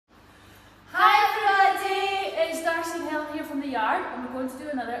going to do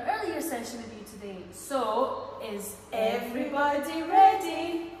another earlier session with you today. So, is everybody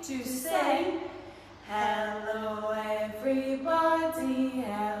ready to sing? Hello everybody,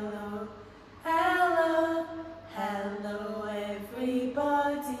 hello, hello, hello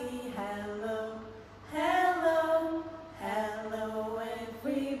everybody, hello, hello, hello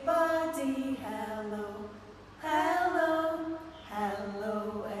everybody, hello, hello,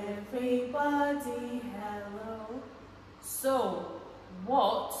 hello everybody, hello. So,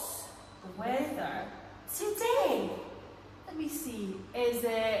 what's the weather today? Let me see, is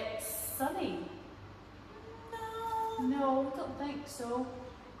it sunny? No, don't think so.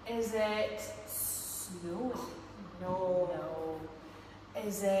 Is it snowy? No. No.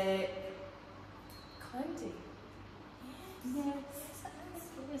 Is it cloudy? Yes.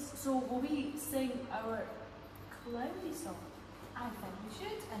 Yes. So will we sing our cloudy song? I think we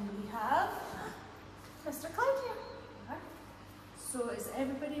should, and we have Mr. Cloud here. So is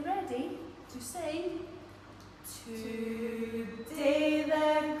everybody ready to sing? Today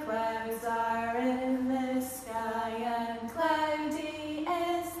the clouds are in the sky and cloudy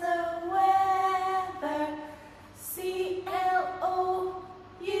is the weather. C-L-O-U-D-Y,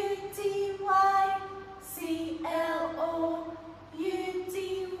 C-L-O-U-D-Y,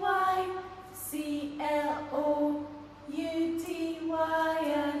 C-L-O-U-D-Y,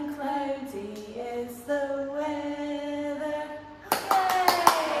 and cloudy is the weather.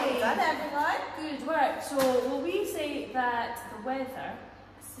 Yay! Well done, everyone. Good work. So will we say that the weather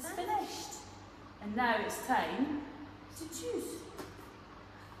is finished? And now it's time to choose.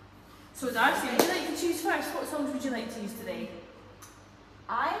 So Darcy, would you like to choose first? What songs would you like to use today?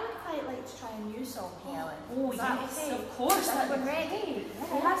 I would quite like to try a new song, Helen. Oh yes, of course. Is everyone ready?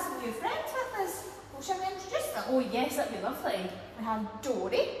 We have some new friends with us. Well, shall we introduce them? Oh yes, that'd be lovely. We have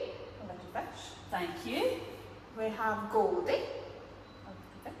Dory, a little fish. Thank you. We have Goldie,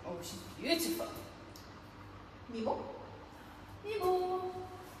 Oh, she's beautiful. Nemo, Nemo.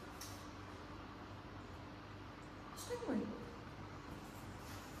 Stingray,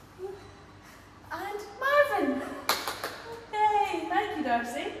 and Marvin. Hey, thank you,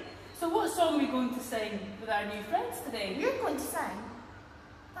 Darcy. So what song are we going to sing with our new friends today? You're going to sing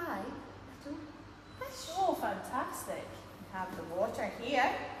Five Little Fish. Oh, fantastic. We have the water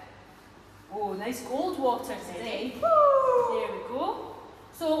here. Oh, nice cold water today. Woo! There we go.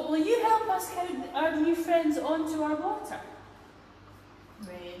 So will you help us count our new friends onto our water?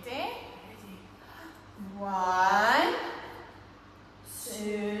 Ready? Ready. 1,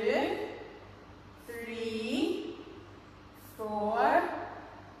 2, 3, 4,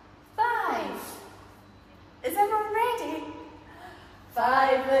 5. Is everyone ready?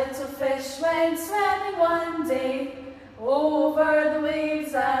 5 little fish went swimming one day over the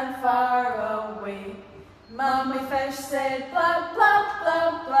waves and far away. Mummy fish said blub, blub,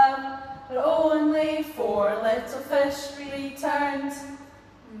 blub, blub, but only 4 little fish returned.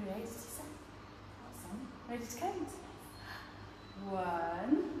 Are you ready to sing? Awesome. Ready to count?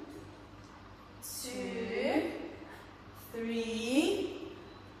 1, 2, 3,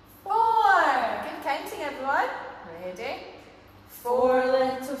 4. Good counting, everyone. Ready? 4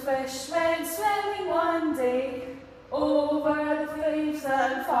 little fish went swimming one day over the waves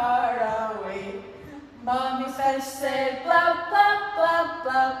and far away. Mummy fish said blub, blub, blub,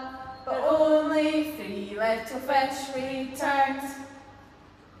 blub, but only 3 little fish returned.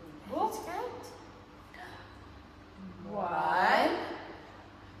 Ready to count? 1,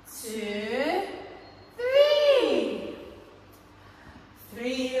 2, 3.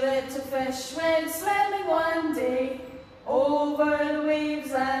 3 little fish went swimming one day over the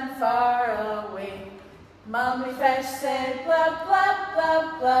waves and far away. Mummy fish said blub, blub,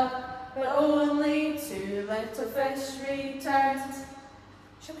 blub, blub, but only 2 little fish returned.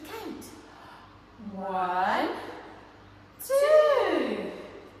 Shall we count? 1, 2.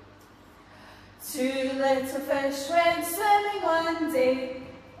 2 little fish went swimming one day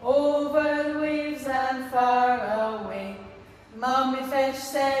over the waves and far away. Mummy fish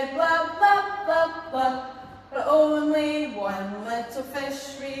said blub, blub, blub, blub, but only 1 little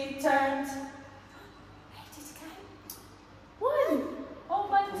fish returned. Ready to count? 1. All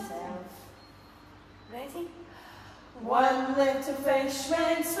by myself. Ready? 1 little fish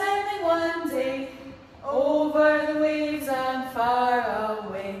went swimming one day over the waves and far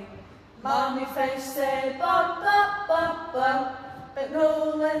away. Mummy fish said blub, blub, blub, blub, but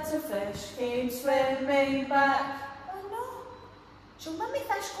no little fish came swimming back. Oh no! Shall Mummy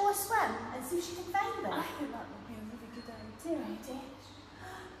fish go a swim and see if she can find them? I think that would be a really good idea. Ready?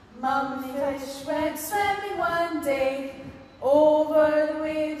 Mummy fish went swimming one day over the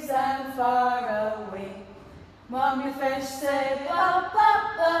waves and far away. Mummy fish said, blub,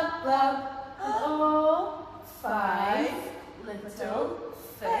 blub, blub, blub. All 5 little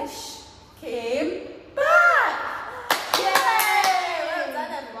fish came back. Yay! Well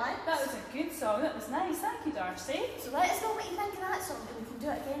done, everyone. That was a good song. That was nice. Thank you, Darcy. So let us know what you think of that song, and we can do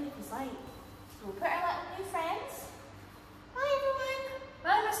it again if you like. So we'll put our little new friends. Bye, everyone.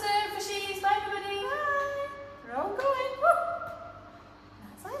 Bye, Mr. Fishies. Bye, everybody. Bye. We're all going. Woo.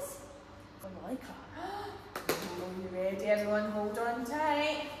 That's us. On the Lycra. Are you ready, everyone? Hold on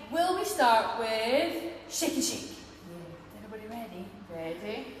tight. Will we start with shake and shake? Yeah. Everybody ready?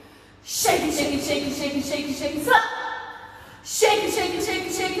 Ready? Shake and shake and shake and shake and shake and shake and stop. Shake and shake and shake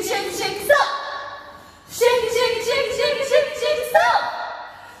and shake and shake and shake and stop. Shake and shake and shake and shake and shake and shake and stop.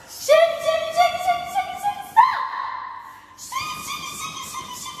 Shake and shake and shake and shake and shake and shake and stop. Shake and shake and shake and shake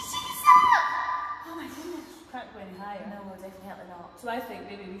and shake and shake and stop. Oh my goodness. Can't go any higher. No, definitely not. So I think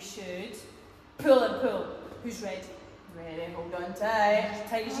maybe we should pull and pull. Who's ready? Ready? Hold on tight. As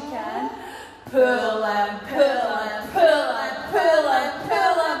tight as you can. Pull and pull and pull and pull and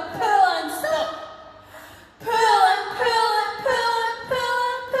pull and pull and stop. Pull and pull and pull and pull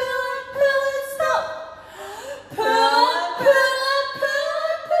and pull and pull and stop. Pull and pull and pull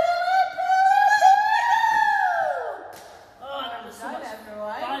and pull and pull. Oh, that was so much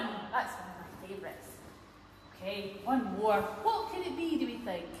everyone. fun. That's one of my favourites. Okay, one more. What could it be, do we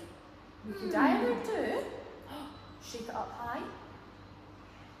think? We could either do shake it up high.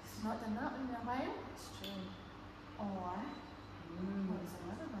 It's not done that one in a while. It's true. Or what was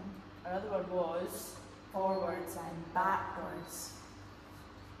another one? Our other one was, Forwards and backwards.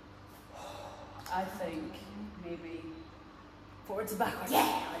 I think, maybe forwards and backwards.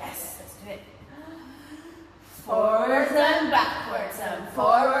 Yeah, Let's do it. Forwards and backwards and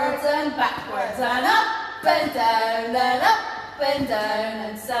forwards and backwards and up and down and up and down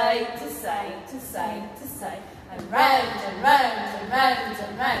and side to side to side to side and round and round and round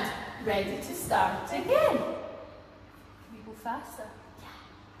and round. Ready to start again. Can we go faster? Yeah,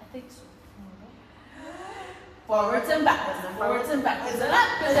 I think so. Forwards and backwards and forwards and backwards and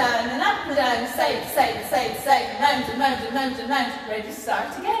up and down and up and down, side to side to side to side and round and round and round and round. Ready to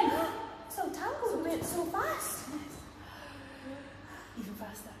start again. So tango went so fast. Even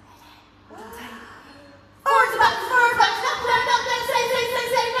faster. Hold on tight. Forwards and backwards, up and down, side,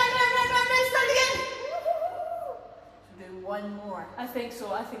 round, start again. We'll do one more. I think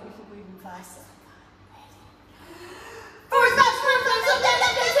so. I think we can go even faster. Forwards, backwards, up, down,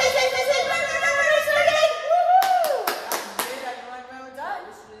 side, start again. That's good, everyone, well That done.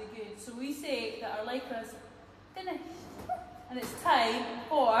 was really good. So we say that our Lycra's finished. And it's time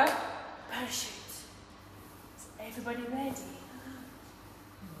for parachute. Is everybody ready?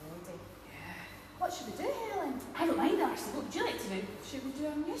 Ready. What should we do, Helen? I don't mind, Darcy. What would you like to do? Should we do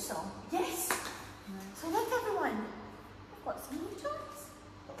a new song? Yes. So look, everyone, we've got some new toys.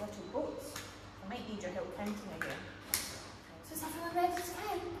 Got little boats. I might need your help counting again. So is everyone ready to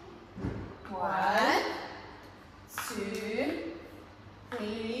count? 1, 2,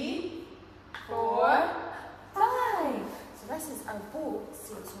 3, 4, 5. So this is our boat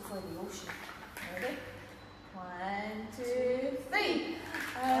sails over the ocean. Ready? 1, 2, 3.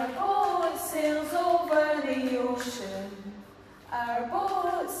 Our boat sails over the ocean. Our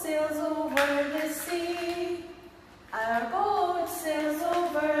boat sails over the sea. Our boat sails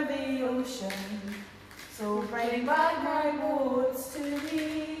over the ocean. So bring back my boats to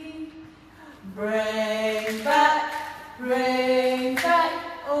me. Bring back,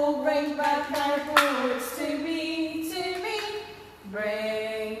 oh bring back my boats to me,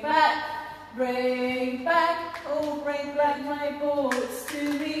 Bring back, oh bring back my boats to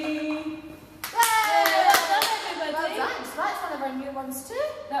me. Well done, everybody. Well done. So that's one of our new ones too.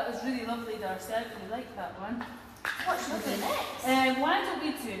 That was really lovely, Darcy. I really liked that one. What should we do next? Why don't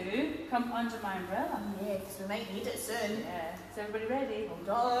we do Come Under My Umbrella? Yeah, because we might need it soon. Yeah. Is everybody ready? Hold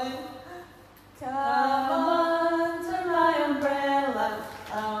on. Come under my umbrella,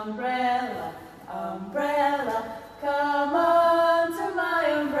 umbrella, umbrella. Come under my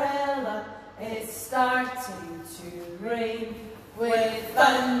umbrella. It's starting to rain with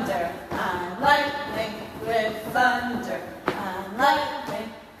thunder and lightning, with thunder and lightning.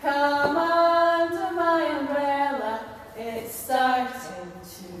 Come under my umbrella. It's starting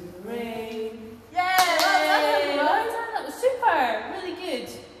to rain. Yeah, well done. That was super. Really good.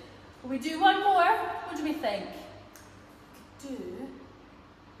 Will we do one more? What do we think? Do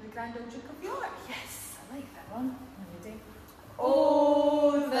the Grand Old Duke of York. Yes, I like that one. Ready?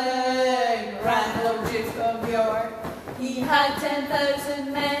 Oh, the Grand Old Duke of York. He had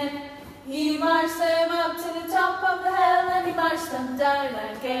 10,000 men. He marched them up to the top of the hill and he marched them down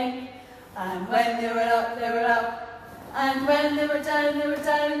again. And when they were up, they were up. And when they were down, they were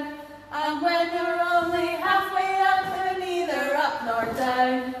down. And when they were only halfway up, they were neither up nor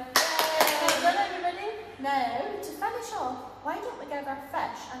down. Well done, everybody. Now, to finish off, why don't we give our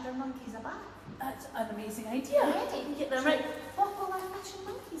fish and our monkeys a bath? That's an amazing idea. Ready? Get them right. What will our fish and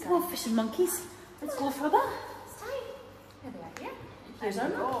monkeys Come on, fish and monkeys. Let's go for a bath. It's time. Here they are here. Here's our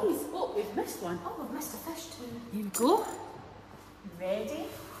monkeys. Oh, we've missed one. Oh, we've missed a fish too. Here we go. Ready?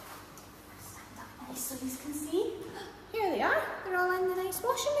 Stand up nice so these can see. Here they are. They're all in the nice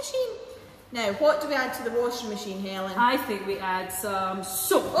washing machine. Now, what do we add to the washing machine, Helen? I think we add some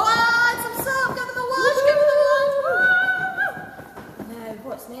soap. Oh, add some soap. Give them a wash. Give them a wash. Now,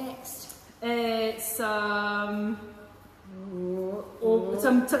 what's next? Some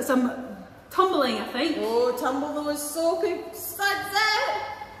tumbling, I think. Oh, tumble those soapy suds out.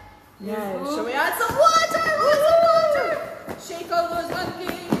 Now, shall we add some water? Lots of water. Shake all those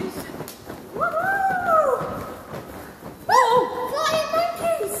monkeys. Woohoo! Oh, flying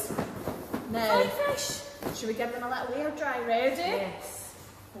monkeys. Now, Fish. should we give them a little air dry? Ready? Yes.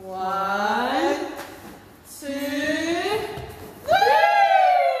 1, 2, 3.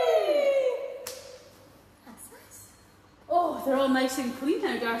 That's nice. Oh, they're all nice and clean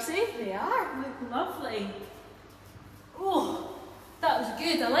now, Darcy. They are. Look lovely. Oh, that was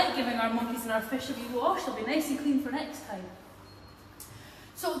good. I like giving our monkeys and our fish a wee wash. They'll be nice and clean for next time.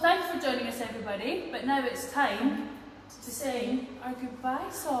 So thanks for joining us, everybody. But now it's time to sing our goodbye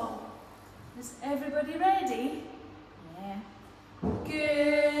song. Is everybody ready? Yeah.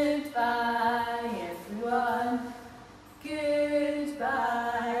 Goodbye, everyone.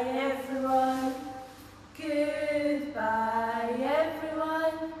 Goodbye, everyone. Goodbye,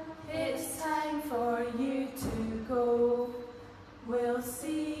 everyone. It's time for you to go. We'll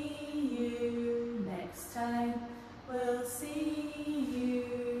see you next time. We'll see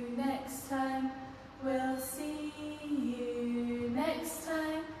you next time. We'll see you next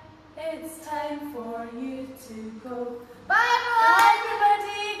time. It's time for you to go. Bye!